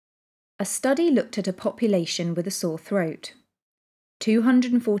A study looked at a population with a sore throat.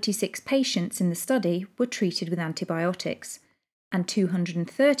 246 patients in the study were treated with antibiotics, and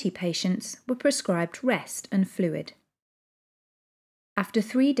 230 patients were prescribed rest and fluid. After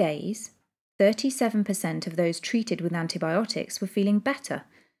 3 days, 37% of those treated with antibiotics were feeling better,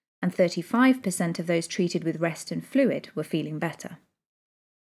 and 35% of those treated with rest and fluid were feeling better.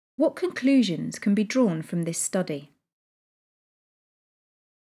 What conclusions can be drawn from this study?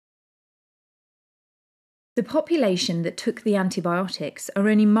 The population that took the antibiotics are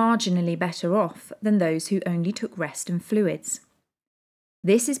only marginally better off than those who only took rest and fluids.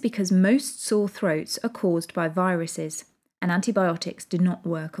 This is because most sore throats are caused by viruses, and antibiotics do not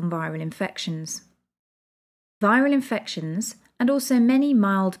work on viral infections. Viral infections, and also many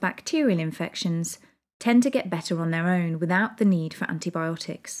mild bacterial infections, tend to get better on their own without the need for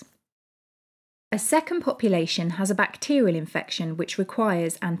antibiotics. A second population has a bacterial infection which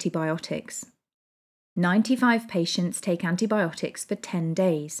requires antibiotics. 95 patients take antibiotics for 10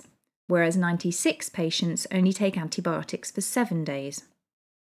 days, whereas 96 patients only take antibiotics for 7 days.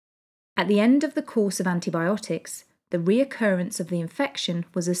 At the end of the course of antibiotics, the reoccurrence of the infection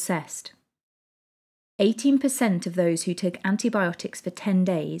was assessed. 18% of those who took antibiotics for 10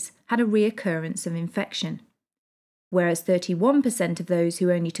 days had a reoccurrence of infection, whereas 31% of those who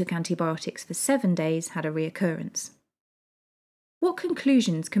only took antibiotics for 7 days had a reoccurrence. What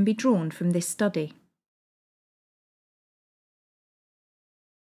conclusions can be drawn from this study?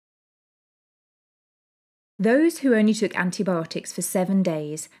 Those who only took antibiotics for 7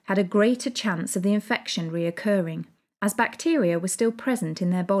 days had a greater chance of the infection reoccurring, as bacteria were still present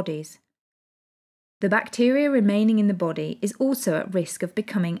in their bodies. The bacteria remaining in the body is also at risk of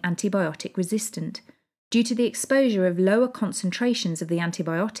becoming antibiotic resistant, due to the exposure of lower concentrations of the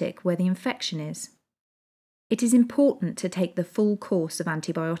antibiotic where the infection is. It is important to take the full course of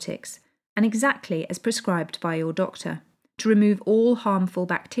antibiotics, and exactly as prescribed by your doctor, to remove all harmful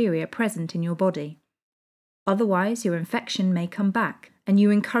bacteria present in your body. Otherwise, your infection may come back, and you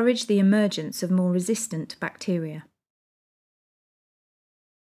encourage the emergence of more resistant bacteria.